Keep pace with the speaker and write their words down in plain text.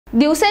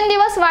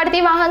दिवसेंदिवस वाढती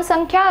वाहन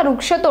संख्या,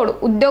 वृक्षतोड,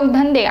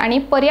 उद्योगधंदे आणि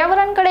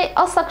पर्यावरणाकडे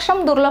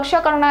असक्षम दुर्लक्ष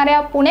करणाऱ्या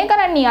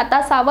पुणेकरांनी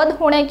आता सावध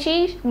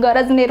होण्याची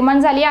गरज निर्माण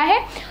झाली आहे।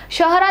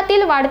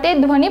 शहरातील वाढते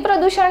ध्वनी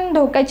प्रदूषण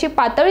धोक्याची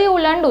पातळी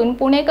ओलांडून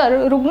पुणेकर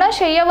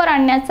रुग्णशय्येवर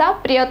आणण्याचा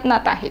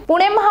प्रयत्नात आहेत।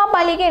 पुणे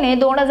महापालिकेने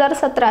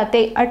 2017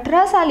 ते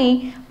 18 साली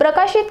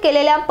प्रकाशित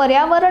केलेल्या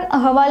पर्यावरण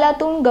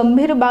अहवालातून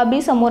गंभीर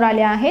बाबी समोर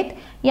आल्या आहेत।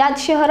 यात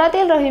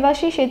शहरातील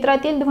रहिवासी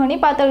क्षेत्रातील ध्वनी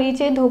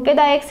पातळीचे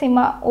धोकेदायक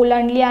सीमा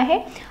ओलांडली आहे।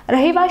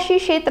 रहिवासी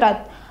क्षेत्रात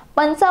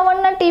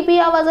 55 TP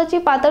आवाजाची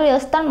पातळी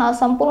असताना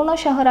संपूर्ण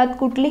शहरात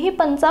कुठलीही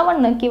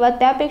 55 किंवा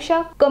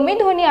त्यापेक्षा कमी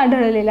ध्वनी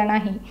आढळलेला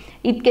नाही।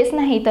 इतकेच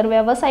नाही तर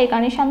व्यावसायिक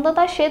आणि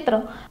शांतता क्षेत्र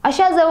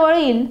अशा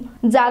जवळील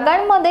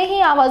जागांमध्येही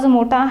आवाज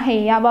मोठा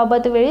आहे।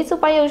 याबाबत वेळीच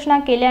उपाययोजना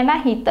केल्या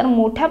नाही तर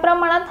मोठ्या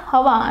प्रमाणात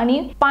हवा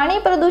आणि पाणी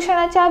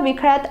प्रदूषणाच्या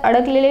विळख्यात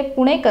अडकलेले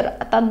पुणेकर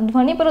आता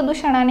ध्वनी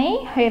प्रदूषणाने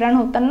हैराण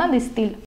होताना दिसतील।